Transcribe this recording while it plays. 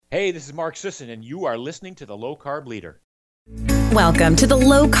Hey, this is Mark Sisson, and you are listening to The Low Carb Leader. Welcome to the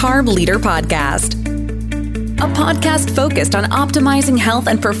Low Carb Leader Podcast, a podcast focused on optimizing health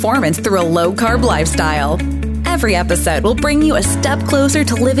and performance through a low carb lifestyle. Every episode will bring you a step closer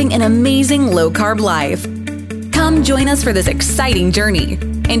to living an amazing low carb life. Come join us for this exciting journey.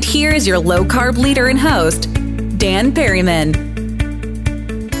 And here is your low carb leader and host, Dan Perryman.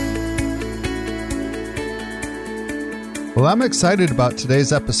 Well, I'm excited about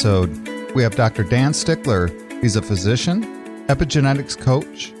today's episode. We have Dr. Dan Stickler. He's a physician, epigenetics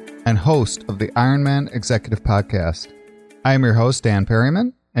coach, and host of the Ironman Executive Podcast. I am your host, Dan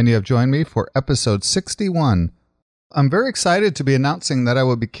Perryman, and you have joined me for episode 61. I'm very excited to be announcing that I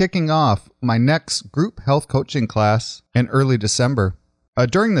will be kicking off my next group health coaching class in early December.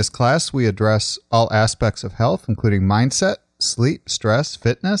 During this class, we address all aspects of health, including mindset, sleep, stress,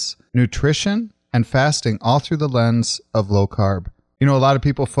 fitness, nutrition, and fasting, all through the lens of low carb. You know, a lot of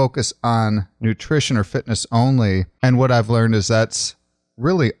people focus on nutrition or fitness only, and what I've learned is that's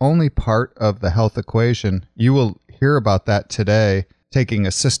really only part of the health equation. You will hear about that today, taking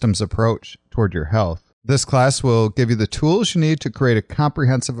a systems approach toward your health. This class will give you the tools you need to create a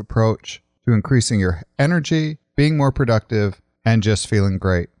comprehensive approach to increasing your energy, being more productive, and just feeling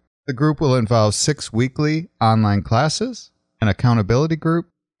great. The group will involve 6 weekly online classes, an accountability group,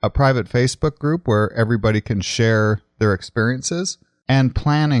 a private Facebook group where everybody can share their experiences, and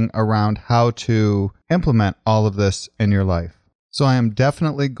planning around how to implement all of this in your life. So I am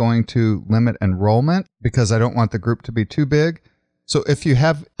definitely going to limit enrollment because I don't want the group to be too big. So if you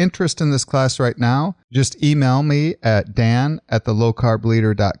have interest in this class right now, just email me at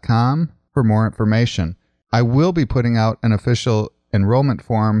dan@thelowcarbleader.com for more information. I will be putting out an official enrollment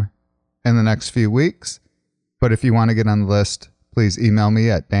form in the next few weeks, but if you want to get on the list, please email me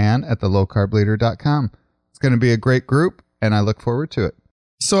at dan@thelowcarbleader.com. It's going to be a great group, and I look forward to it.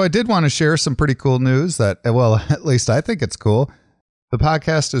 So I did want to share some pretty cool news that, well, at least I think it's cool. The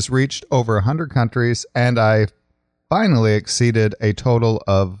podcast has reached over 100 countries, and I finally exceeded a total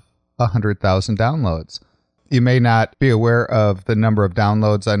of 100,000 downloads. You may not be aware of the number of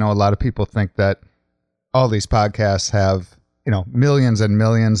downloads. I know a lot of people think that all these podcasts have, millions and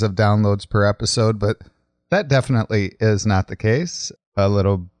millions of downloads per episode, but that definitely is not the case. A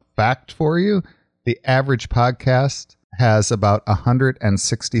little fact for you, the average podcast has about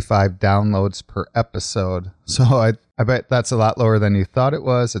 165 downloads per episode. So I bet that's a lot lower than you thought it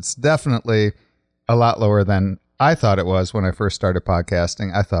was. It's definitely a lot lower than I thought it was when I first started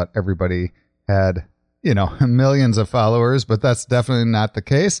podcasting. I thought everybody had, millions of followers, but that's definitely not the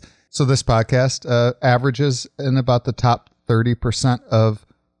case. So this podcast averages in about the top 30% of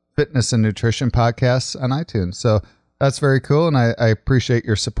fitness and nutrition podcasts on iTunes. So that's very cool. And I appreciate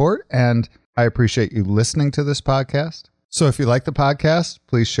your support, and I appreciate you listening to this podcast. So if you like the podcast,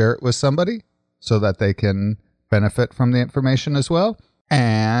 please share it with somebody so that they can benefit from the information as well.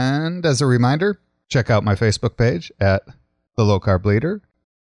 And as a reminder, check out my Facebook page at The Low Carb Leader.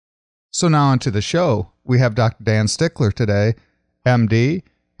 So now on to the show. We have Dr. Dan Stickler today, MD.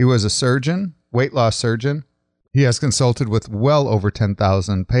 He was a surgeon, weight loss surgeon. He has consulted with well over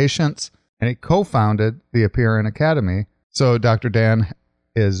 10,000 patients, and he co-founded the Appearance Academy. So Dr. Dan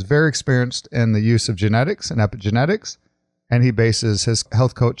is very experienced in the use of genetics and epigenetics, and he bases his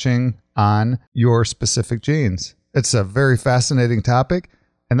health coaching on your specific genes. It's a very fascinating topic,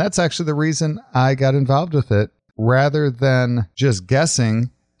 and that's actually the reason I got involved with it. Rather than just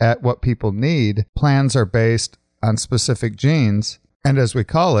guessing at what people need, plans are based on specific genes, and as we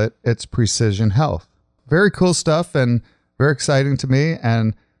call it, it's precision health. Very cool stuff and very exciting to me,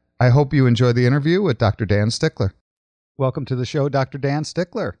 and I hope you enjoy the interview with Dr. Dan Stickler. Welcome to the show, Dr. Dan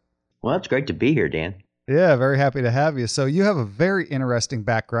Stickler. Well, it's great to be here, Dan. Yeah, very happy to have you. So you have a very interesting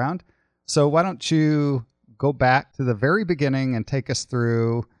background. So why don't you go back to the very beginning and take us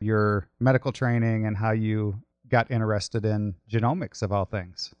through your medical training and how you got interested in genomics of all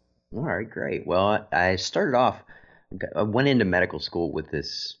things. All right, great. Well, I went into medical school with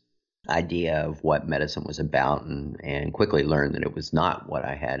this idea of what medicine was about, and quickly learned that it was not what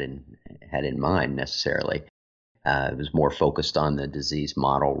I had in mind necessarily. It was more focused on the disease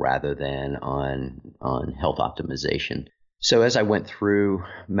model rather than on health optimization. So as I went through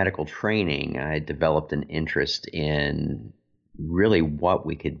medical training, I developed an interest in really what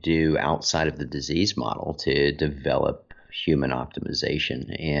we could do outside of the disease model to develop human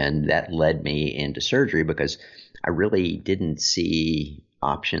optimization. And that led me into surgery because I really didn't see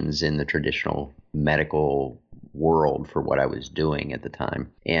options in the traditional medical world for what I was doing at the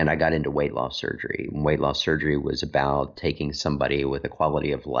time. And I got into weight loss surgery. Weight loss surgery was about taking somebody with a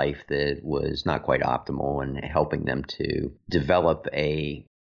quality of life that was not quite optimal and helping them to develop a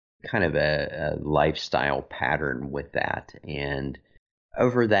kind of a lifestyle pattern with that. And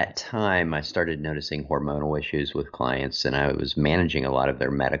over that time, I started noticing hormonal issues with clients, and I was managing a lot of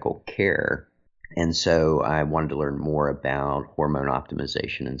their medical care. And so I wanted to learn more about hormone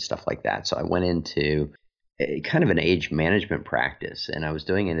optimization and stuff like that. So I went into kind of an age management practice, and I was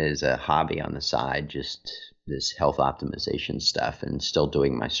doing it as a hobby on the side, just this health optimization stuff, and still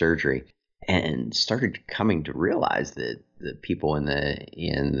doing my surgery. And started coming to realize that the people in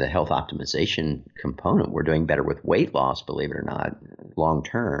the health optimization component were doing better with weight loss, believe it or not, long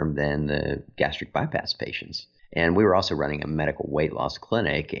term than the gastric bypass patients. And we were also running a medical weight loss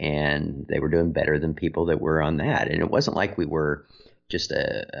clinic, and they were doing better than people that were on that. And it wasn't like we were just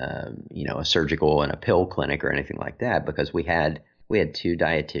a surgical and a pill clinic or anything like that, because we had 2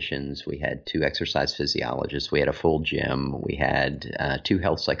 dietitians, we had 2 exercise physiologists, we had a full gym, we had 2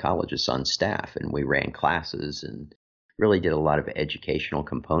 health psychologists on staff, and we ran classes and really did a lot of educational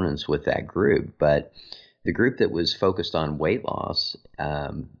components with that group. But the group that was focused on weight loss,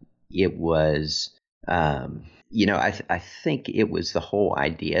 it was, I think it was the whole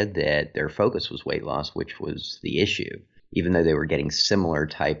idea that their focus was weight loss, which was the issue. Even though they were getting similar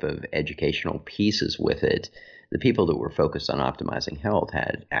type of educational pieces with it, the people that were focused on optimizing health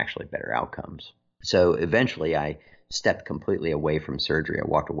had actually better outcomes. So eventually I stepped completely away from surgery. I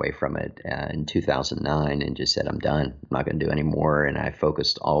walked away from it in 2009 and just said, I'm done. I'm not going to do any more. And I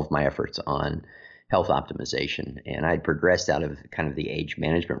focused all of my efforts on health optimization. And I'd progressed out of kind of the age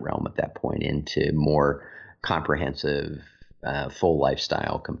management realm at that point into more comprehensive, full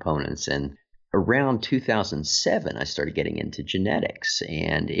lifestyle components. And around 2007, I started getting into genetics,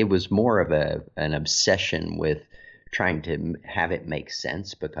 and it was more of an obsession with trying to have it make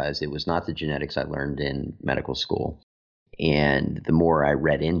sense, because it was not the genetics I learned in medical school. And the more I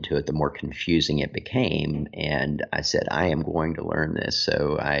read into it, the more confusing it became. And I said, I am going to learn this.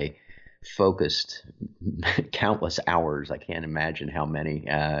 So I focused countless hours. I can't imagine how many,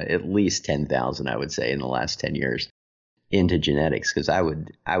 at least 10,000, I would say, in the last 10 years. Into genetics, because I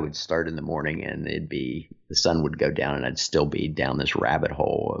would start in the morning and the sun would go down and I'd still be down this rabbit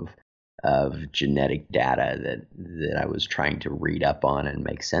hole of genetic data that I was trying to read up on and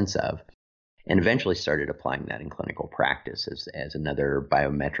make sense of, and eventually started applying that in clinical practice as another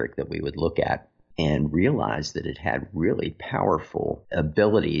biometric that we would look at, and realized that it had really powerful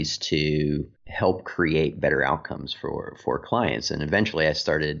abilities to help create better outcomes for clients. And eventually I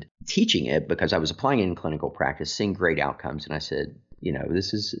started teaching it because I was applying it in clinical practice, seeing great outcomes. And I said,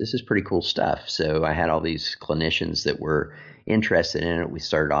 this is pretty cool stuff. So I had all these clinicians that were interested in it. We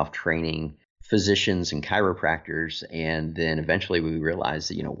started off training physicians and chiropractors. And then eventually we realized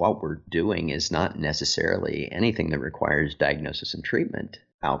that, what we're doing is not necessarily anything that requires diagnosis and treatment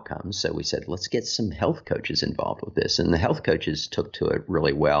outcomes. So we said, let's get some health coaches involved with this. And the health coaches took to it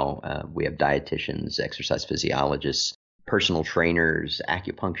really well. We have dietitians, exercise physiologists, personal trainers,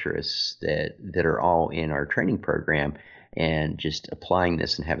 acupuncturists that are all in our training program, and just applying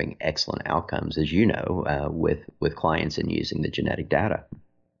this and having excellent outcomes, as you know, with clients and using the genetic data.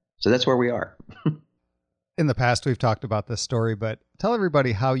 So that's where we are. In the past, we've talked about this story, but tell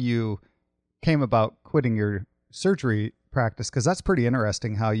everybody how you came about quitting your surgery practice, because that's pretty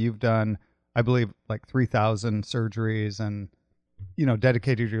interesting how you've done, I believe, like 3,000 surgeries and,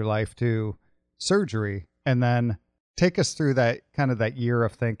 dedicated your life to surgery. And then take us through that kind of that year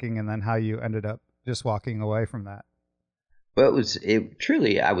of thinking, and then how you ended up just walking away from that. Well,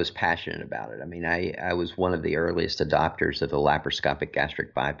 truly, I was passionate about it. I mean, I was one of the earliest adopters of the laparoscopic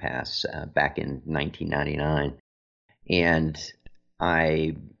gastric bypass back in 1999. And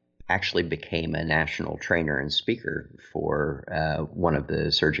I actually became a national trainer and speaker for one of the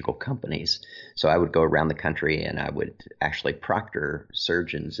surgical companies. So I would go around the country and I would actually proctor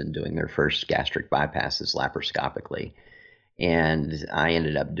surgeons in doing their first gastric bypasses laparoscopically. And I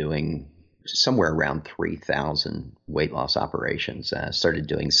ended up doing somewhere around 3,000 weight loss operations. I started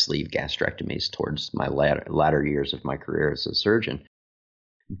doing sleeve gastrectomies towards my latter years of my career as a surgeon.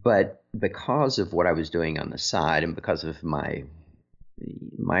 But because of what I was doing on the side, and because of my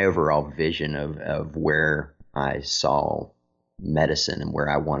overall vision of where I saw medicine and where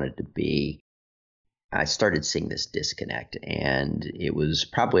I wanted to be, I started seeing this disconnect. And it was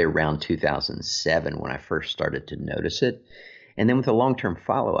probably around 2007 when I first started to notice it. And then with a long-term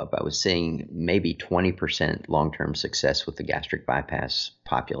follow-up, I was seeing maybe 20% long-term success with the gastric bypass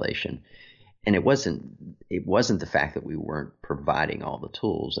population. And it wasn't the fact that we weren't providing all the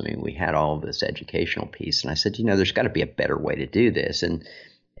tools. I mean, we had all of this educational piece. And I said, there's got to be a better way to do this. And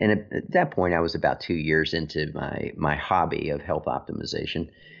at that point, I was about 2 years into my hobby of health optimization.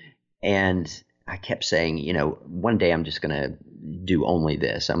 And I kept saying, one day I'm just going to do only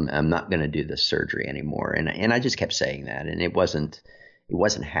this. I'm not going to do this surgery anymore. And I just kept saying that, and it wasn't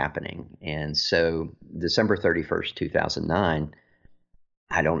happening. And so December 31st, 2009,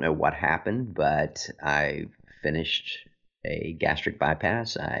 I don't know what happened, but I finished a gastric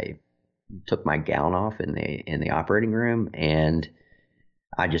bypass. I took my gown off in the operating room, and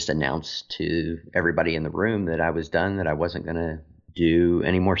I just announced to everybody in the room that I was done, that I wasn't going to do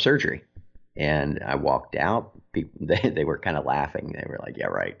any more surgery. And I walked out. People, they were kind of laughing. They were like, yeah,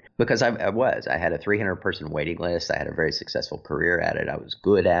 right. Because I had a 300-person waiting list. I had a very successful career at it. I was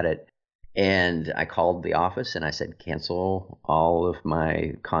good at it. And I called the office and I said, cancel all of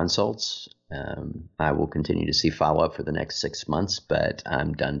my consults. I will continue to see follow-up for the next 6 months, but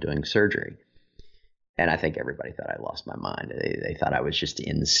I'm done doing surgery. And I think everybody thought I lost my mind. They thought I was just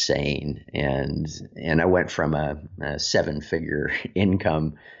insane. And I went from a 7-figure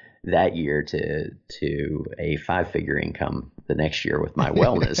income that year to a 5-figure income the next year with my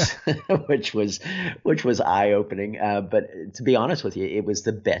wellness, which was eye-opening. But to be honest with you, it was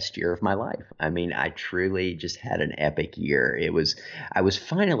the best year of my life. I mean, I truly just had an epic year. I was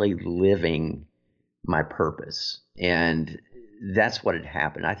finally living my purpose, and that's what had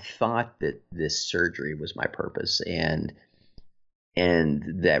happened. I thought that this surgery was my purpose, and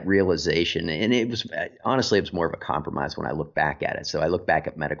that realization, and it was more of a compromise when I look back at it. So I look back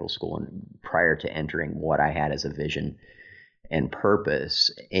at medical school and prior to entering what I had as a vision and purpose,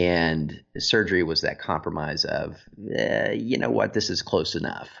 and surgery was that compromise of, you know what, this is close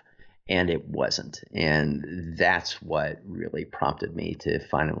enough. And it wasn't. And that's what really prompted me to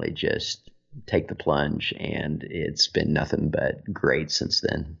finally just take the plunge. And it's been nothing but great since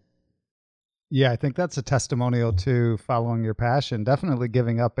then. Yeah, I think that's a testimonial to following your passion, definitely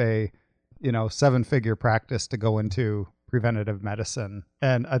giving up a, 7-figure practice to go into preventative medicine.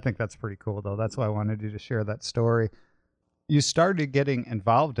 And I think that's pretty cool, though. That's why I wanted you to share that story. You started getting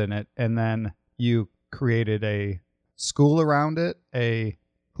involved in it, and then you created a school around it, a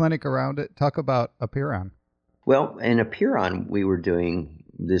clinic around it. Talk about Apeiron. Well, in Apeiron, we were doing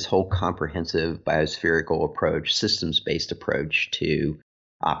this whole comprehensive biospherical approach, systems-based approach to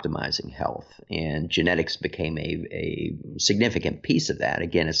optimizing health, and genetics became a significant piece of that.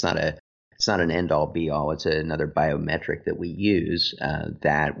 Again, it's not an end-all be-all. It's another biometric that we use,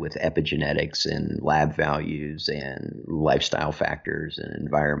 that with epigenetics and lab values and lifestyle factors and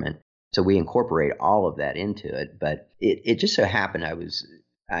environment. So we incorporate all of that into it. But it just so happened I was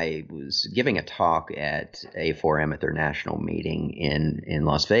giving a talk at A4M at their national meeting in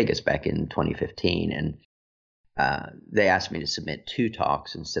Las Vegas back in 2015, and they asked me to submit 2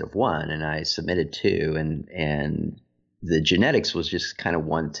 talks instead of 1, and I submitted 2, and the genetics was just kind of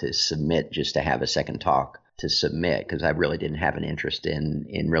one to submit just to have a second talk to submit, because I really didn't have an interest in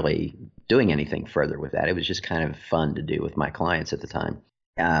really doing anything further with that. It was just kind of fun to do with my clients at the time.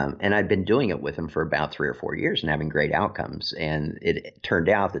 And I'd been doing it with them for about 3 or 4 years and having great outcomes. And it turned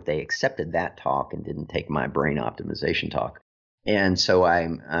out that they accepted that talk and didn't take my brain optimization talk. And so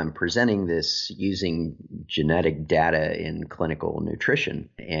I'm presenting this using genetic data in clinical nutrition.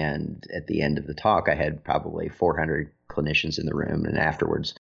 And at the end of the talk, I had probably 400 clinicians in the room. And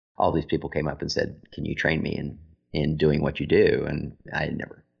afterwards, all these people came up and said, "Can you train me in doing what you do?" And I had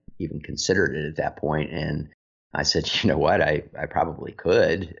never even considered it at that point. And I said, you know what, I probably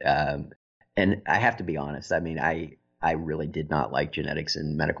could. And I have to be honest. I mean, I really did not like genetics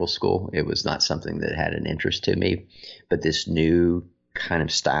in medical school. It was not something that had an interest to me. But this new kind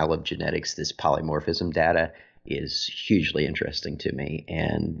of style of genetics, this polymorphism data, is hugely interesting to me.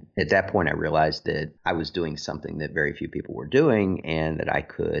 And at that point, I realized that I was doing something that very few people were doing, and that I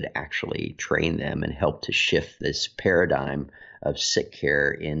could actually train them and help to shift this paradigm of sick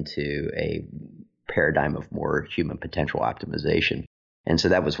care into a paradigm of more human potential optimization. And so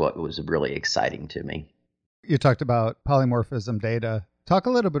that was what was really exciting to me. You talked about polymorphism data. Talk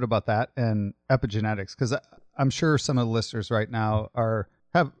a little bit about that and epigenetics, because I'm sure some of the listeners right now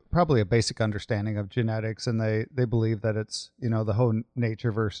have probably a basic understanding of genetics, and they believe that it's, the whole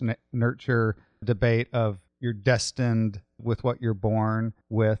nature versus nurture debate of you're destined with what you're born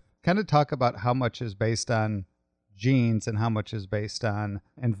with. Kind of talk about how much is based on genes and how much is based on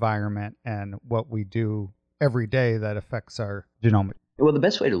environment and what we do every day that affects our genomic. Well, the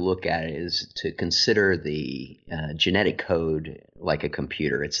best way to look at it is to consider the genetic code like a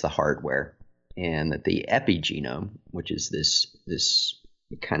computer. It's the hardware. And that the epigenome, which is this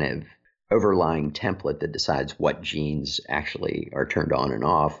kind of overlying template that decides what genes actually are turned on and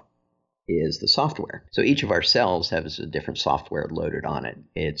off, is the software. So each of our cells has a different software loaded on it.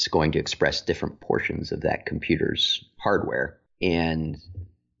 It's going to express different portions of that computer's hardware. And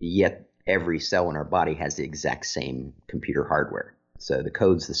yet every cell in our body has the exact same computer hardware. So the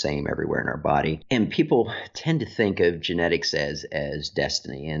code's the same everywhere in our body. And people tend to think of genetics as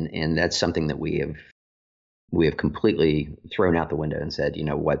destiny. And that's something that we have completely thrown out the window and said, you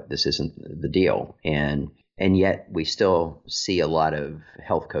know what, this isn't the deal. And yet we still see a lot of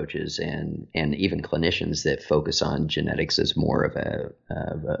health coaches and even clinicians that focus on genetics as more of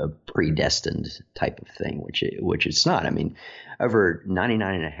a predestined type of thing, which it's not. I mean, over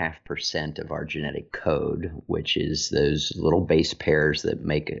 99.5% of our genetic code, which is those little base pairs that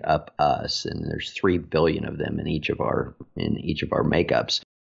make up us, and there's 3 billion of them in each of our makeups.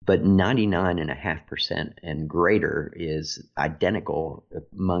 But 99.5% and greater is identical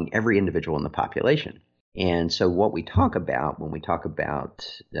among every individual in the population. And so what we talk about when we talk about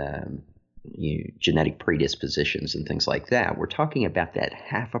genetic predispositions and things like that, we're talking about that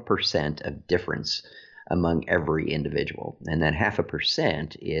 0.5% of difference among every individual. And that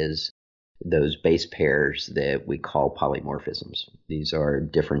 0.5% is those base pairs that we call polymorphisms. These are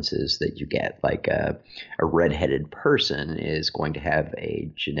differences that you get. Like a redheaded person is going to have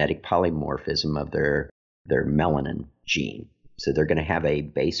a genetic polymorphism of their melanin gene. So they're going to have a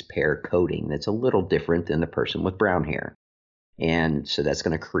base pair coding that's a little different than the person with brown hair. And so that's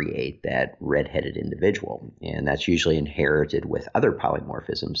going to create that redheaded individual. And that's usually inherited with other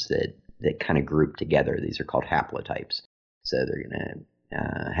polymorphisms that kind of group together. These are called haplotypes. So they're going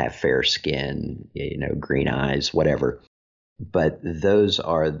to have fair skin, green eyes, whatever. But those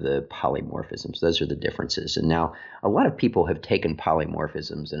are the polymorphisms. Those are the differences. And now a lot of people have taken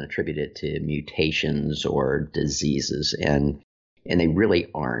polymorphisms and attributed it to mutations or diseases, and they really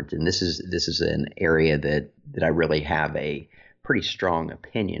aren't. And this is an area that I really have a pretty strong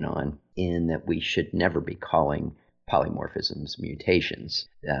opinion on, in that we should never be calling polymorphisms mutations.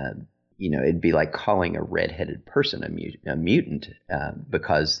 It'd be like calling a redheaded person a mutant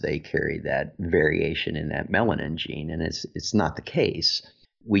because they carry that variation in that melanin gene, and it's not the case.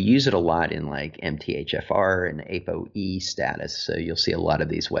 We use it a lot in like MTHFR and ApoE status. So you'll see a lot of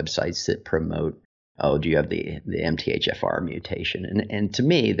these websites that promote, oh, do you have the MTHFR mutation? And to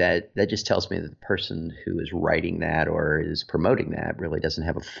me, that just tells me that the person who is writing that or is promoting that really doesn't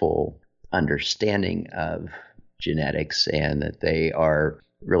have a full understanding of genetics, and that they are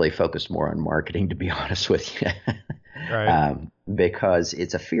really focused more on marketing, to be honest with you. Right. Because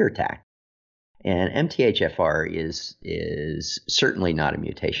it's a fear tactic. And MTHFR is certainly not a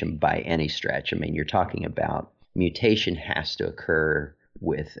mutation by any stretch. I mean, you're talking about mutation has to occur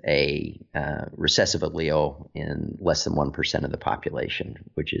with a recessive allele in less than 1% of the population,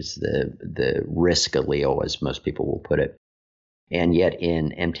 which is the risk allele, as most people will put it. And yet in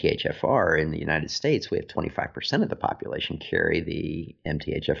MTHFR in the United States, we have 25% of the population carry the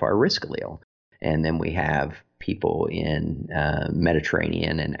MTHFR risk allele. And then we have people in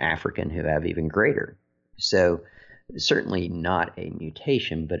Mediterranean and African who have even greater. So certainly not a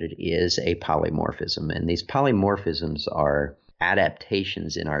mutation, but it is a polymorphism. And these polymorphisms are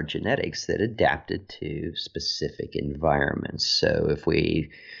adaptations in our genetics that adapted to specific environments. So if we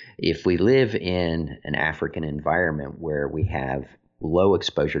live in an African environment where we have low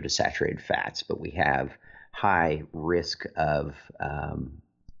exposure to saturated fats, but we have high risk of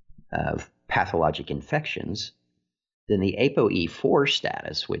pathologic infections, then the ApoE4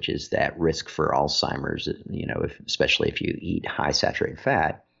 status, which is that risk for Alzheimer's, especially if you eat high saturated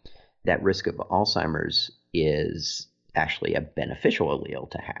fat, that risk of Alzheimer's is actually a beneficial allele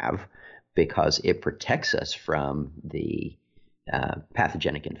to have, because it protects us from the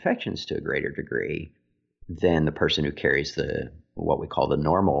pathogenic infections to a greater degree than the person who carries what we call the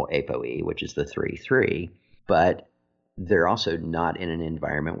normal ApoE, which is the 3,3. But they're also not in an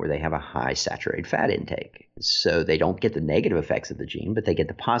environment where they have a high saturated fat intake. So they don't get the negative effects of the gene, but they get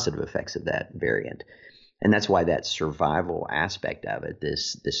the positive effects of that variant. And that's why that survival aspect of it,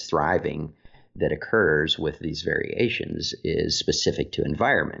 this thriving that occurs with these variations, is specific to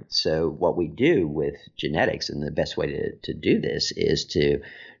environment. So what we do with genetics, and the best way to do this, is to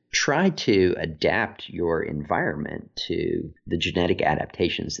try to adapt your environment to the genetic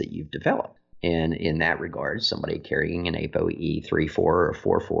adaptations that you've developed. And in that regard, somebody carrying an ApoE 3,4 or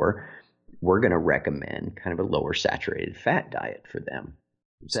 4,4, we're going to recommend kind of a lower saturated fat diet for them.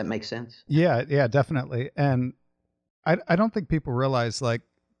 Does that make sense? Yeah, definitely. And I don't think people realize, like,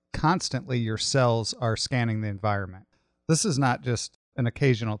 constantly your cells are scanning the environment. This is not just an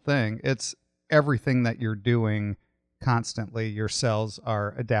occasional thing. It's everything that you're doing constantly. Your cells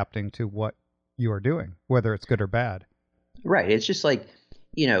are adapting to what you are doing, whether it's good or bad. Right. It's just like,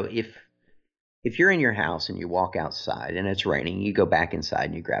 if you're in your house and you walk outside and it's raining, you go back inside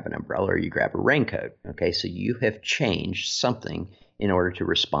and you grab an umbrella or you grab a raincoat. Okay, so you have changed something in order to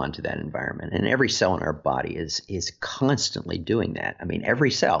respond to that environment. And every cell in our body is constantly doing that. I mean,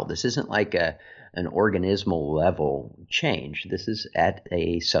 every cell. This isn't like an organismal level change. This is at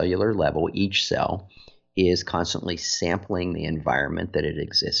a cellular level. Each cell is constantly sampling the environment that it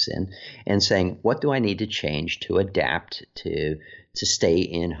exists in and saying, what do I need to change to adapt to stay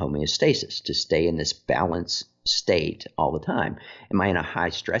in homeostasis, to stay in this balanced state all the time? Am I in a high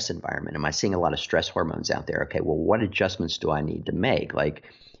stress environment? Am I seeing a lot of stress hormones out there? Okay, well, what adjustments do I need to make? Like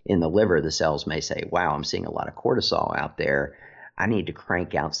in the liver, the cells may say, wow, I'm seeing a lot of cortisol out there. I need to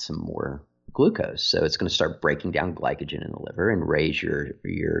crank out some more glucose. So it's going to start breaking down glycogen in the liver and raise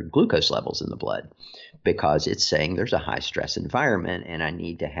your glucose levels in the blood, because it's saying there's a high stress environment and I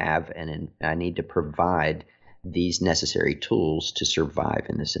need to provide these necessary tools to survive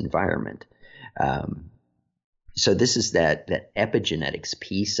in this environment. So this is that epigenetics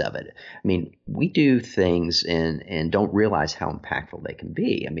piece of it. I mean, we do things and don't realize how impactful they can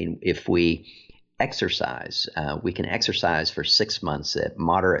be. I mean, if we exercise, we can exercise for 6 months at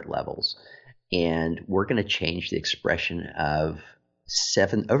moderate levels, and we're going to change the expression of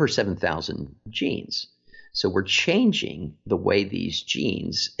over 7,000 genes. So we're changing the way these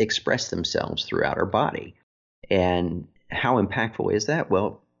genes express themselves throughout our body. And how impactful is that?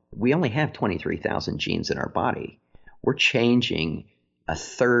 Well, we only have 23,000 genes in our body. We're changing a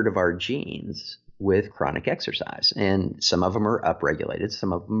third of our genes with chronic exercise. And some of them are upregulated,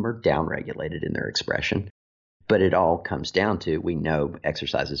 some of them are downregulated in their expression. But it all comes down to, we know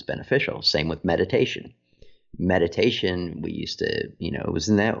exercise is beneficial. Same with meditation. Meditation, we used to, it was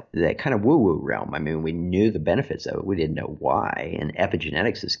in that kind of woo-woo realm. I mean, we knew the benefits of it. We didn't know why. And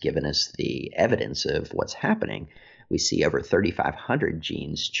epigenetics has given us the evidence of what's happening. We see over 3,500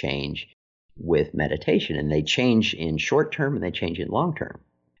 genes change with meditation, and they change in short term and they change in long term.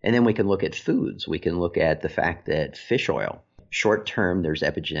 And then we can look at foods. We can look at the fact that fish oil, short term, there's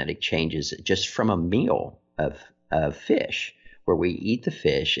epigenetic changes just from a meal of fish, where we eat the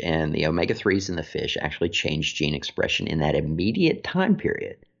fish and the omega-3s in the fish actually change gene expression in that immediate time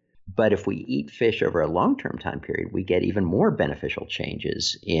period. But if we eat fish over a long-term time period, we get even more beneficial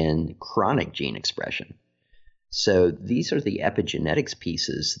changes in chronic gene expression. So these are the epigenetics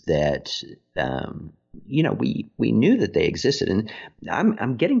pieces that, we knew that they existed. And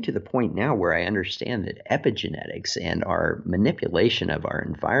I'm getting to the point now where I understand that epigenetics and our manipulation of our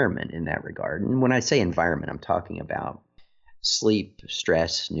environment in that regard, and when I say environment, I'm talking about sleep,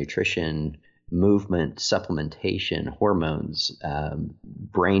 stress, nutrition, movement, supplementation, hormones,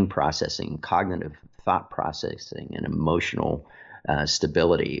 brain processing, cognitive thought processing, and emotional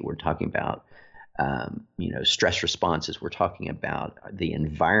stability. We're talking about stress responses. We're talking about the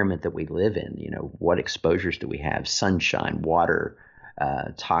environment that we live in. What exposures do we have? Sunshine, water,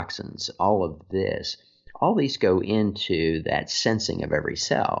 toxins, all of this. All these go into that sensing of every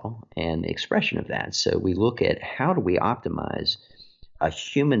cell and the expression of that. So we look at, how do we optimize a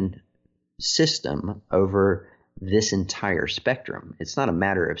human system over this entire spectrum? It's not a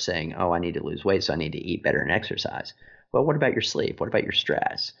matter of saying, oh, I need to lose weight, so I need to eat better and exercise. Well, what about your sleep? What about your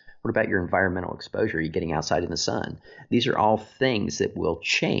stress? What about your environmental exposure? Are you getting outside in the sun? These are all things that will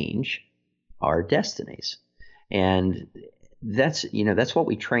change our destinies. And that's what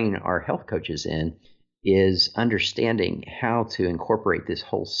we train our health coaches in, is understanding how to incorporate this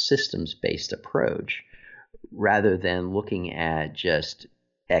whole systems-based approach rather than looking at just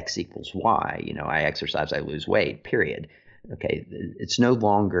X equals Y. I exercise, I lose weight, period. Okay, it's no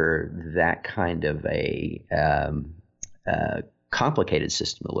longer that kind of a complicated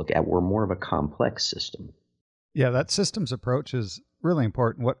system to look at. We're more of a complex system. Yeah, that systems approach is really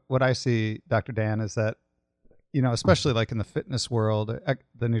important. What I see, Dr. Dan, is that, especially like in the fitness world,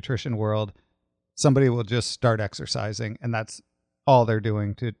 the nutrition world, somebody will just start exercising and that's all they're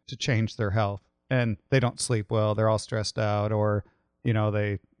doing to change their health. And they don't sleep well. They're all stressed out, or,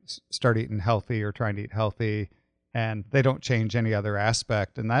 they start eating healthy or trying to eat healthy, and they don't change any other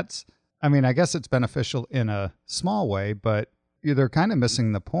aspect. And that's, I guess it's beneficial in a small way, but they're kind of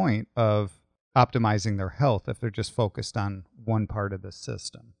missing the point of optimizing their health if they're just focused on one part of the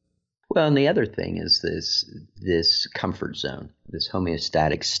system. Well, and the other thing is this comfort zone, this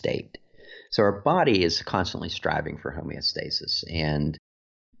homeostatic state. So our body is constantly striving for homeostasis. And,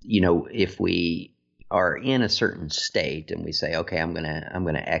 if we are in a certain state and we say, okay, I'm going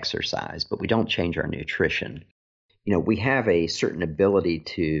to exercise, but we don't change our nutrition, we have a certain ability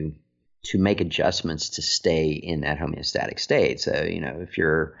to make adjustments to stay in that homeostatic state. So, if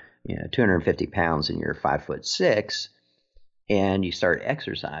you're 250 pounds and you're 5'6", and you start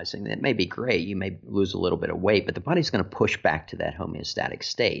exercising, that may be great. You may lose a little bit of weight, but the body's going to push back to that homeostatic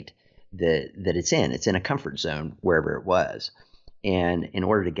state that it's in. It's in a comfort zone wherever it was. And in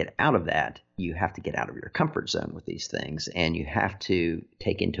order to get out of that, you have to get out of your comfort zone with these things. And you have to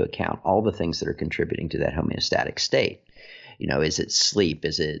take into account all the things that are contributing to that homeostatic state. Is it sleep?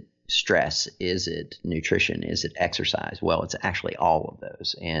 Is it stress? Is it nutrition? Is it exercise? Well, it's actually all of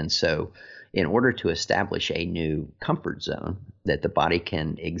those. And so in order to establish a new comfort zone that the body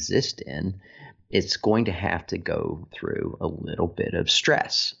can exist in, it's going to have to go through a little bit of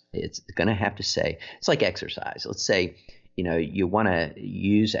stress. It's going to have to say, it's like exercise. Let's say, you want to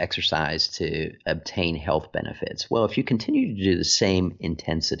use exercise to obtain health benefits. Well, if you continue to do the same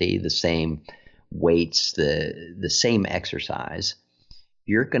intensity, the same weights, the same exercise,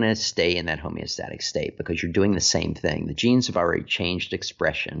 you're going to stay in that homeostatic state because you're doing the same thing. The genes have already changed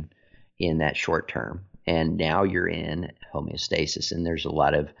expression in that short term, and now you're in homeostasis. And there's a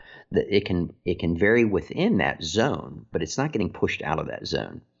lot of it can vary within that zone, but it's not getting pushed out of that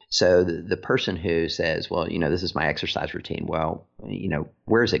zone. So the person who says, well, this is my exercise routine. Well,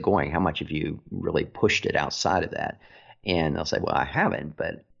 where is it going? How much have you really pushed it outside of that? And they'll say, well, I haven't,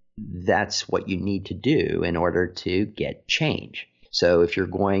 but that's what you need to do in order to get change. So if you're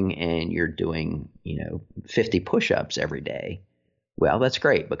going and you're doing, 50 push-ups every day, well, that's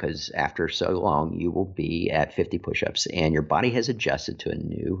great because after so long, you will be at 50 push-ups and your body has adjusted to a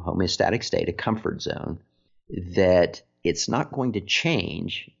new homeostatic state, a comfort zone, that it's not going to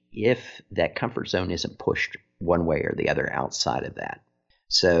change if that comfort zone isn't pushed one way or the other outside of that.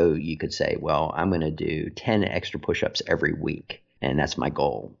 So you could say, well, I'm going to do 10 extra push-ups every week, and that's my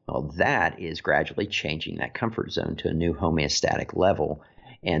goal. Well, that is gradually changing that comfort zone to a new homeostatic level.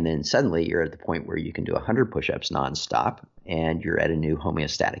 And then suddenly you're at the point where you can do 100 push-ups nonstop, and you're at a new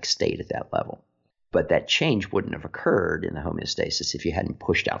homeostatic state at that level. But that change wouldn't have occurred in the homeostasis if you hadn't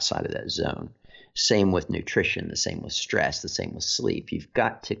pushed outside of that zone. Same with nutrition, the same with stress, the same with sleep. You've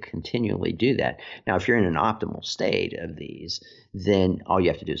got to continually do that. Now, if you're in an optimal state of these, then all you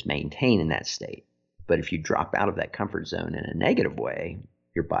have to do is maintain in that state. But if you drop out of that comfort zone in a negative way,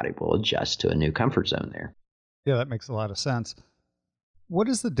 your body will adjust to a new comfort zone there. Yeah, that makes a lot of sense. What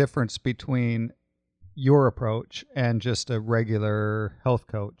is the difference between your approach and just a regular health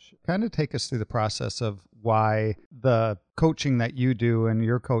coach? Kind of take us through the process of why the coaching that you do and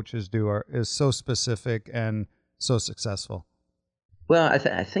your coaches do is so specific and so successful. Well,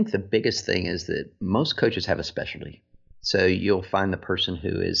 I think the biggest thing is that most coaches have a specialty. So you'll find the person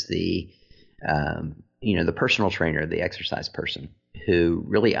who is the personal trainer, the exercise person who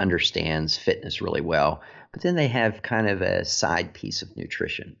really understands fitness really well, but then they have kind of a side piece of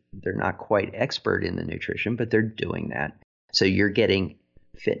nutrition. They're not quite expert in the nutrition, but they're doing that. So you're getting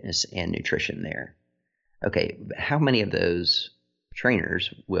fitness and nutrition there. Okay, how many of those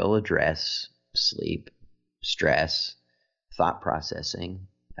trainers will address sleep, stress, thought processing,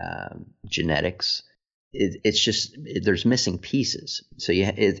 genetics? It's just there's missing pieces. So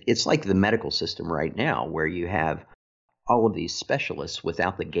it's like the medical system right now where you have all of these specialists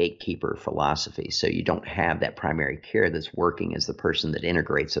without the gatekeeper philosophy. So you don't have that primary care that's working as the person that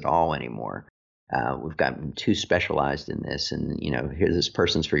integrates it all anymore. We've gotten too specialized in this, and here this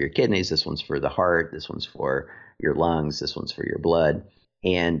person's for your kidneys, this one's for the heart, this one's for your lungs, this one's for your blood,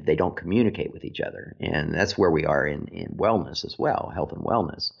 and they don't communicate with each other. And that's where we are in wellness as well, health and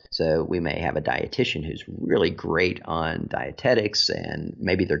wellness. So we may have a dietitian who's really great on dietetics, and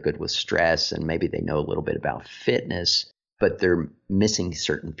maybe they're good with stress, and maybe they know a little bit about fitness, but they're missing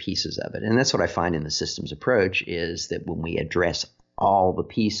certain pieces of it. And that's what I find in the systems approach is that when we address all the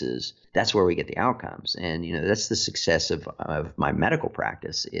pieces, that's where we get the outcomes. And, that's the success of my medical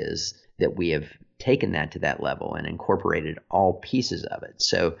practice is that we have taken that to that level and incorporated all pieces of it.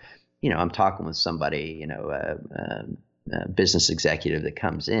 So, I'm talking with somebody, a business executive that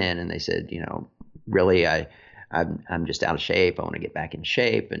comes in and they said, really, I'm just out of shape. I want to get back in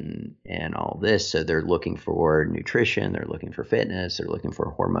shape and all this. So they're looking for nutrition. They're looking for fitness. They're looking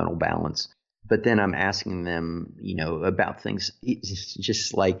for hormonal balance. But then I'm asking them, about things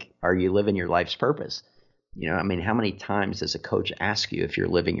just like, are you living your life's purpose? How many times does a coach ask you if you're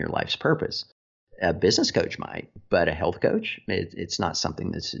living your life's purpose? A business coach might, but a health coach, it's not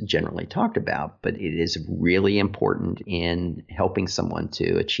something that's generally talked about, but it is really important in helping someone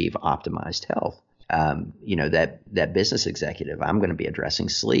to achieve optimized health. That business executive, I'm going to be addressing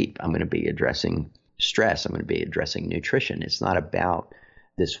sleep. I'm going to be addressing stress. I'm going to be addressing nutrition. It's not about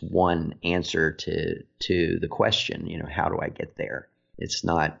this one answer to the question, how do I get there? It's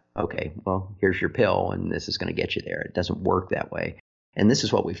not, okay, well, here's your pill and this is going to get you there. It doesn't work that way. And this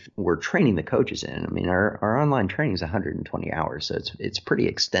is what we're training the coaches in. Our online training is 120 hours, so it's pretty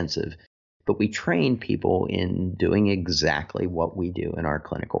extensive. but we train people in doing exactly what we do in our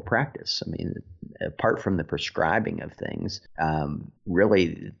clinical practice. I mean, apart from the prescribing of things,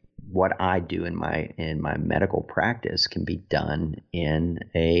 really what I do in my medical practice can be done in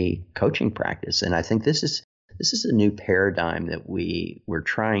a coaching practice. And I think this is a new paradigm that we're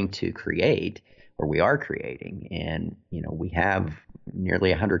trying to create, or we are creating. And, we have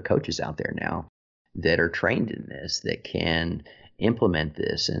nearly 100 coaches out there now that are trained in this, that can implement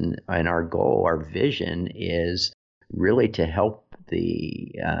this. And our goal, our vision is really to help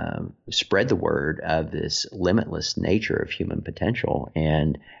spread the word of this limitless nature of human potential,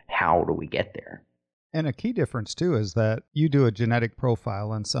 and how do we get there. And a key difference too is that you do a genetic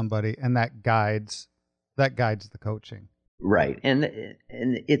profile on somebody, and that guides the coaching. Right. And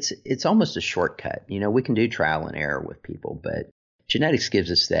it's almost a shortcut. We can do trial and error with people, but genetics gives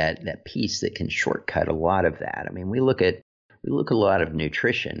us that piece that can shortcut a lot of that. I mean, we look a lot of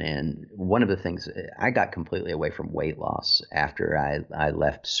nutrition, and one of the things, I got completely away from weight loss after I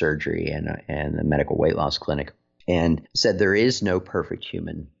left surgery and the medical weight loss clinic, and said there is no perfect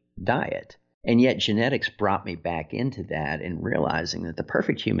human diet. And yet genetics brought me back into that, and realizing that the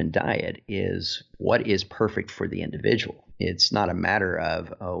perfect human diet is what is perfect for the individual. It's not a matter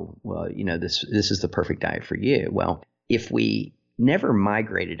of, this is the perfect diet for you. Well, if we never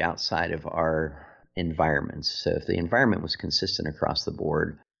migrated outside of our environments, so if the environment was consistent across the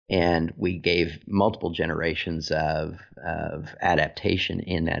board, and we gave multiple generations of adaptation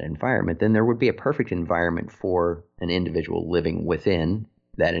in that environment, then there would be a perfect environment for an individual living within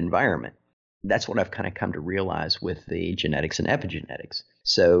that environment. That's what I've kind of come to realize with the genetics and epigenetics.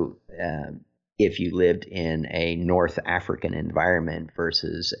 So if you lived in a North African environment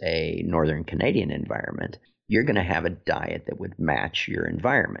versus a Northern Canadian environment, you're going to have a diet that would match your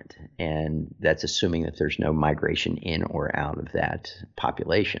environment. And that's assuming that there's no migration in or out of that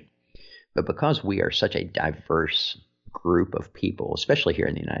population. But because we are such a diverse group of people, especially here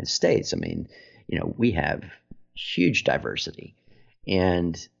in the United States, I mean, we have huge diversity,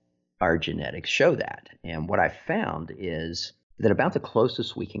 and our genetics show that. And what I found is that about the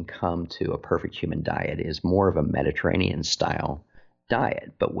closest we can come to a perfect human diet is more of a Mediterranean style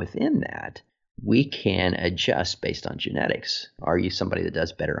diet. But within that, we can adjust based on genetics. Are you somebody that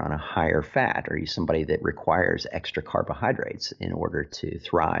does better on a higher fat? Are you somebody that requires extra carbohydrates in order to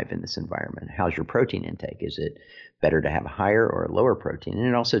thrive in this environment? How's your protein intake? Is it better to have a higher or a lower protein? And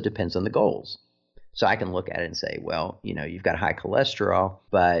it also depends on the goals. So I can look at it and say, well, you've got high cholesterol,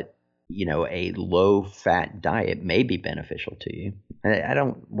 but a low-fat diet may be beneficial to you. And I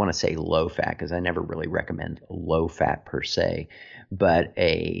don't want to say low-fat, because I never really recommend low-fat per se, but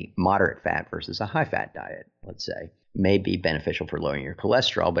a moderate-fat versus a high-fat diet, let's say, may be beneficial for lowering your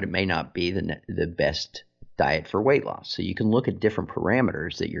cholesterol, but it may not be the best diet for weight loss. So you can look at different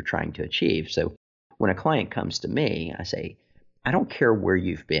parameters that you're trying to achieve. So when a client comes to me, I say, I don't care where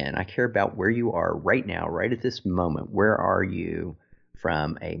you've been. I care about where you are right now, right at this moment. Where are you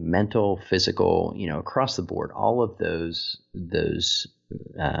from a mental, physical, across the board, all of those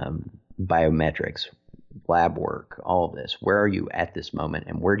biometrics, lab work, all of this. Where are you at this moment,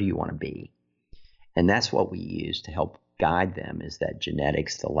 and where do you want to be? And that's what we use to help guide them, is that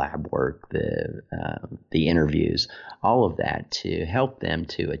genetics, the lab work, the interviews, all of that, to help them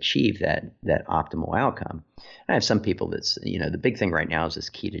to achieve that optimal outcome. I have some people that's, the big thing right now is this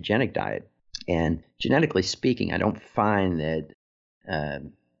ketogenic diet. And genetically speaking, I don't find that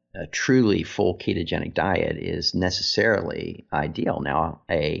a truly full ketogenic diet is necessarily ideal. Now,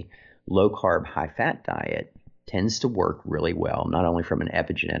 a low-carb, high-fat diet tends to work really well, not only from an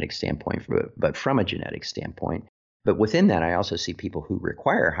epigenetic standpoint, but from a genetic standpoint. But within that, I also see people who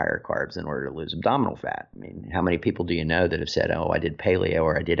require higher carbs in order to lose abdominal fat. I mean, how many people do you know that have said, oh, I did paleo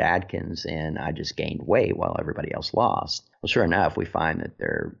or I did Atkins and I just gained weight while everybody else lost? Well, sure enough, we find that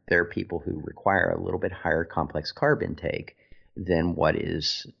there are people who require a little bit higher complex carb intake than what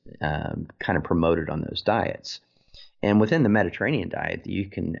is kind of promoted on those diets. And within the Mediterranean diet, you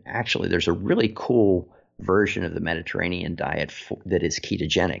can actually, there's a really cool version of the Mediterranean diet that is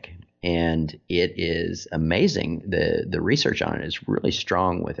ketogenic. And it is amazing. The research on it is really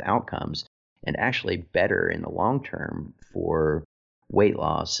strong with outcomes, and actually better in the long term for weight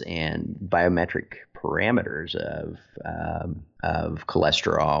loss and biometric parameters of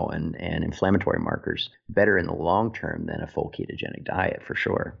cholesterol and inflammatory markers, better in the long term than a full ketogenic diet, for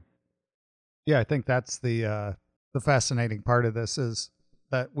sure. Yeah, I think that's the fascinating part of this, is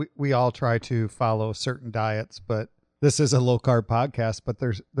that we all try to follow certain diets, but this is a low carb podcast, but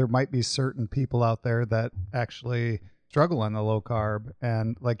there might be certain people out there that actually struggle on the low carb,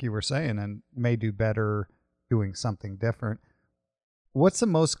 and like you were saying, and may do better doing something different. What's the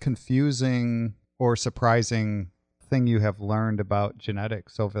most confusing or surprising thing you have learned about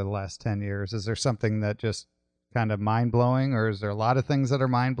genetics over the last 10 years? Is there something that just kind of mind-blowing, or is there a lot of things that are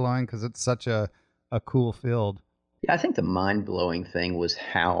mind-blowing because it's such a cool field? Yeah, I think the mind-blowing thing was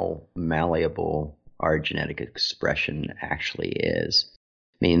how malleable our genetic expression actually is.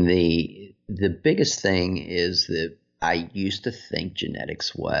 I mean, the biggest thing is that I used to think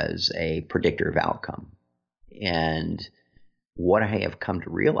genetics was a predictor of outcome. And what I have come to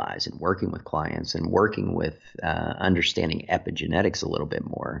realize in working with clients and working with understanding epigenetics a little bit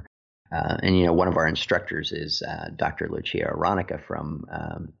more, and one of our instructors is Dr. Lucia Aronica from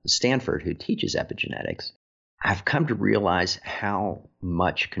Stanford, who teaches epigenetics. I've come to realize how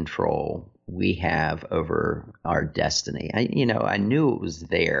much control we have over our destiny. I knew it was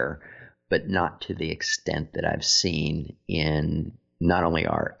there, but not to the extent that I've seen in not only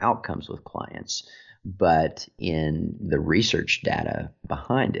our outcomes with clients, but in the research data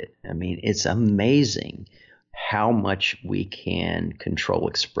behind it. I mean, it's amazing how much we can control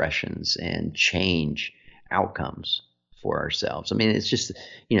expressions and change outcomes for ourselves. I mean, it's just,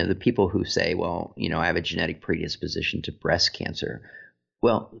 the people who say, well, I have a genetic predisposition to breast cancer.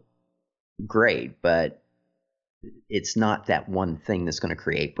 Well, great, but it's not that one thing that's going to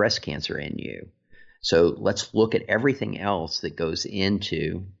create breast cancer in you. So let's look at everything else that goes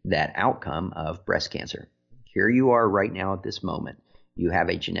into that outcome of breast cancer. Here you are right now at this moment. You have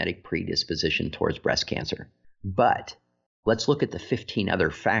a genetic predisposition towards breast cancer. But let's look at the 15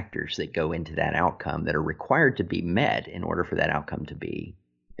 other factors that go into that outcome that are required to be met in order for that outcome to be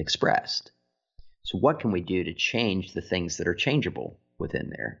expressed. So what can we do to change the things that are changeable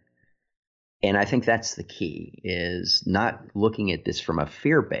within there? And I think that's the key, is not looking at this from a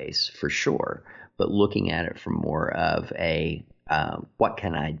fear base for sure, but looking at it from more of a, what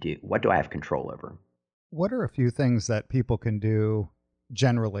can I do? What do I have control over? What are a few things that people can do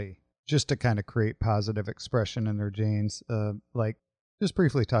generally just to kind of create positive expression in their genes? Like just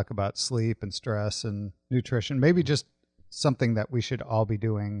briefly talk about sleep and stress and nutrition, maybe just something that we should all be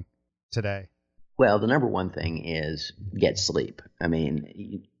doing today. Well, the number one thing is get sleep. I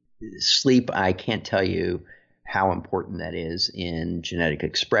mean, sleep, I can't tell you how important that is in genetic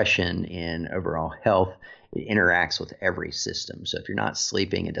expression, in overall health. It interacts with every system. So if you're not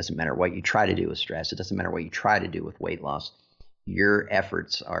sleeping, it doesn't matter what you try to do with stress. It doesn't matter what you try to do with weight loss. Your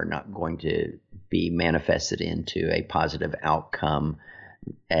efforts are not going to be manifested into a positive outcome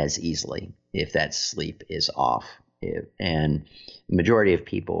as easily if that sleep is off. And the majority of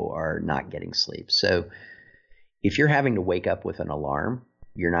people are not getting sleep. So if you're having to wake up with an alarm,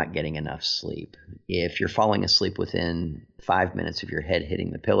 you're not getting enough sleep. If you're falling asleep within 5 minutes of your head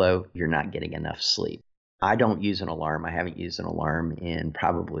hitting the pillow, you're not getting enough sleep. I don't use an alarm. I haven't used an alarm in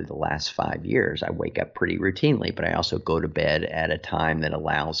probably the last 5 years. I wake up pretty routinely, but I also go to bed at a time that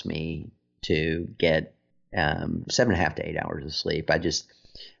allows me to get 7.5 to 8 hours of sleep. I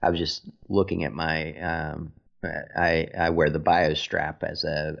was just looking at my I wear the BioStrap as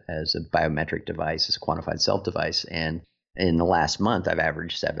a biometric device, as a quantified self device, and in the last month, I've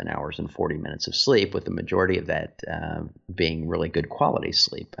averaged 7 hours and 40 minutes of sleep, with the majority of that being really good quality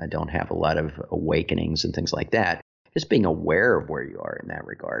sleep. I don't have a lot of awakenings and things like that. Just being aware of where you are in that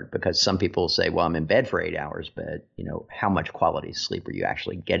regard, because some people say, well, I'm in bed for 8 hours, but how much quality sleep are you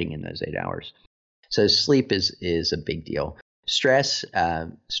actually getting in those 8 hours? So sleep is a big deal. Stress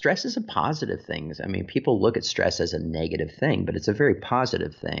is a positive thing. I mean, people look at stress as a negative thing, but it's a very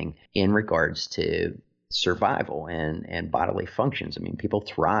positive thing in regards to survival and bodily functions. I mean, people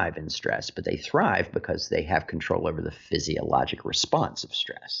thrive in stress, but they thrive because they have control over the physiologic response of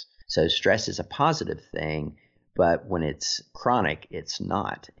stress. So stress is a positive thing, but when it's chronic, it's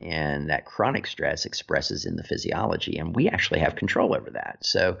not. And that chronic stress expresses in the physiology, and we actually have control over that.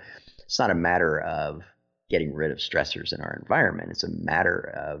 So it's not a matter of getting rid of stressors in our environment. It's a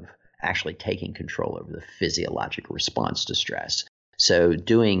matter of actually taking control over the physiologic response to stress. So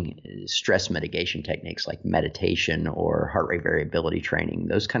doing stress mitigation techniques like meditation or heart rate variability training,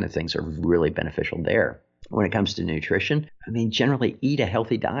 those kind of things are really beneficial there. When it comes to nutrition, I mean, generally eat a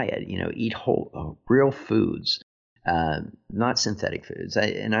healthy diet, eat whole, real foods, not synthetic foods.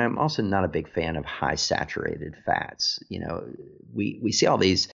 And I'm also not a big fan of high saturated fats. We see all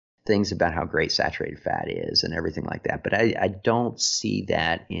these things about how great saturated fat is and everything like that, but I don't see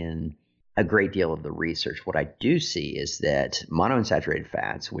that in a great deal of the research. What I do see is that monounsaturated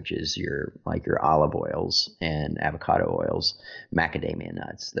fats, which is your olive oils and avocado oils, macadamia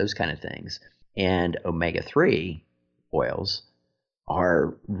nuts, those kind of things, and omega-3 oils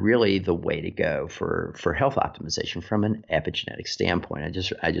are really the way to go for health optimization from an epigenetic standpoint.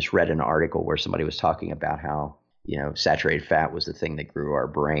 I just read an article where somebody was talking about how saturated fat was the thing that grew our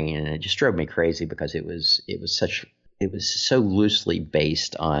brain, and it just drove me crazy because it was so loosely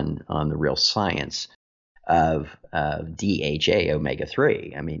based on the real science of DHA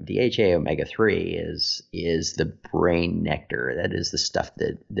omega-3. I mean, DHA omega-3 is the brain nectar. That is the stuff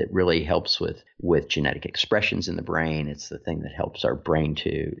that really helps with genetic expressions in the brain. It's the thing that helps our brain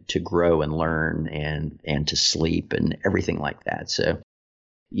to grow and learn and to sleep and everything like that. So,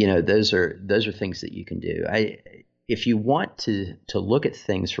 those are things that you can do. If you want to look at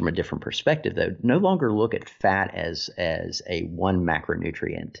things from a different perspective, though, no longer look at fat as a one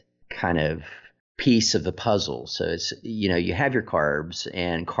macronutrient kind of piece of the puzzle. So it's, you have your carbs,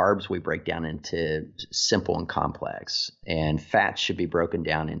 and carbs we break down into simple and complex, and fats should be broken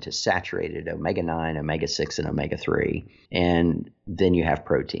down into saturated omega-9, omega-6, and omega-3. And then you have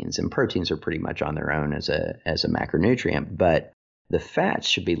proteins, and proteins are pretty much on their own as a macronutrient, but the fats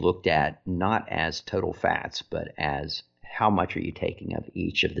should be looked at not as total fats, but as how much are you taking of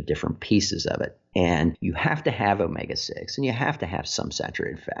each of the different pieces of it. And you have to have omega-6, and you have to have some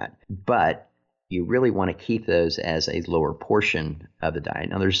saturated fat, but you really want to keep those as a lower portion of the diet.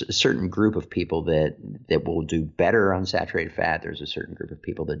 Now, there's a certain group of people that will do better on saturated fat. There's a certain group of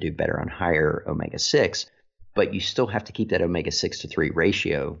people that do better on higher omega-6, but you still have to keep that omega-6 to 3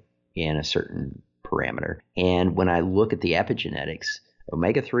 ratio in a certain parameter. And when I look at the epigenetics,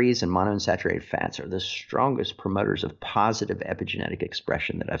 omega-3s and monounsaturated fats are the strongest promoters of positive epigenetic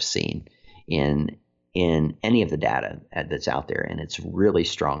expression that I've seen in any of the data that's out there, and it's really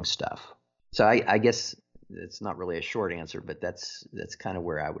strong stuff. So I guess it's not really a short answer, but that's kind of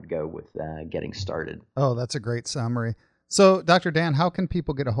where I would go with getting started. Oh, that's a great summary. So, Dr. Dan, how can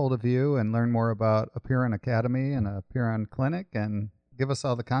people get a hold of you and learn more about Apeiron Academy and Apeiron Clinic, and give us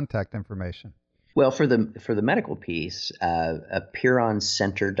all the contact information? Well, for the medical piece,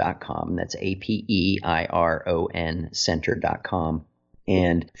 ApeironCenter.com. That's APEIRON Center.com.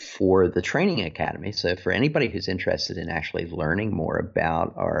 And for the training academy, so for anybody who's interested in actually learning more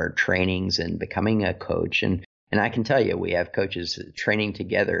about our trainings and becoming a coach, and I can tell you, we have coaches training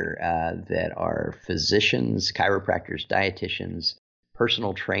together that are physicians, chiropractors, dietitians,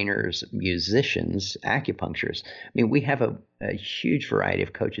 personal trainers, musicians, acupuncturists. I mean, we have a huge variety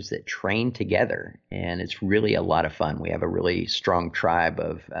of coaches that train together, and it's really a lot of fun. We have a really strong tribe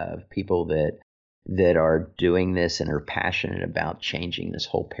of people that are doing this and are passionate about changing this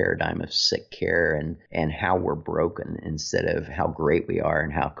whole paradigm of sick care and how we're broken instead of how great we are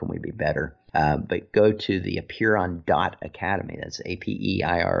and how can we be better. But go to the Apeiron.academy. That's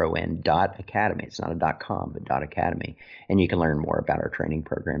APEIRON.academy. It's not a .com, but .academy. And you can learn more about our training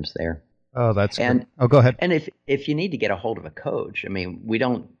programs there. Oh, that's great. Oh, go ahead. And if you need to get a hold of a coach, I mean, we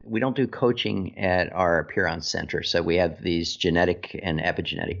don't do coaching at our Apeiron Center. So we have these genetic and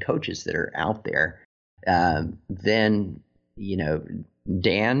epigenetic coaches that are out there. Then,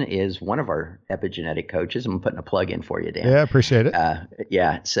 Dan is one of our epigenetic coaches. I'm putting a plug in for you, Dan. Yeah, appreciate it.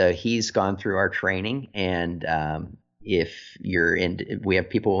 Yeah. So he's gone through our training, and if you're we have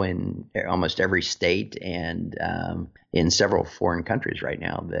people in almost every state and in several foreign countries right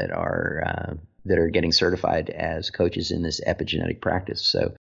now that are getting certified as coaches in this epigenetic practice.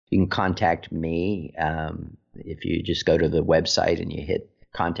 So you can contact me if you just go to the website and you hit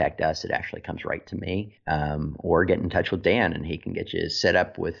contact us. It actually comes right to me, or get in touch with Dan and he can get you set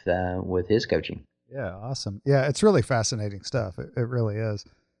up with his coaching. Yeah, awesome. Yeah, it's really fascinating stuff. It really is.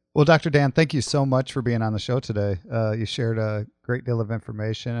 Well, Dr. Dan, thank you so much for being on the show today. You shared a great deal of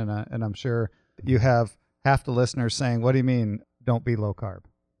information, and I'm sure you have half the listeners saying, "What do you mean, don't be low carb?"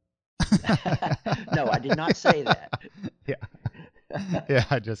 No, I did not say that.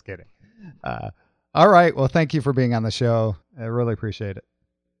 Yeah, just kidding. All right. Well, thank you for being on the show. I really appreciate it.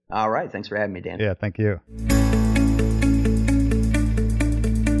 All right. Thanks for having me, Dan. Yeah, thank you.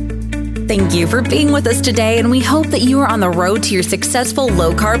 Thank you for being with us today, and we hope that you are on the road to your successful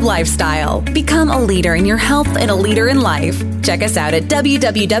low-carb lifestyle. Become a leader in your health and a leader in life. Check us out at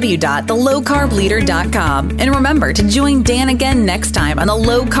www.thelowcarbleader.com. And remember to join Dan again next time on the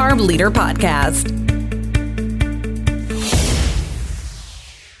Low Carb Leader Podcast.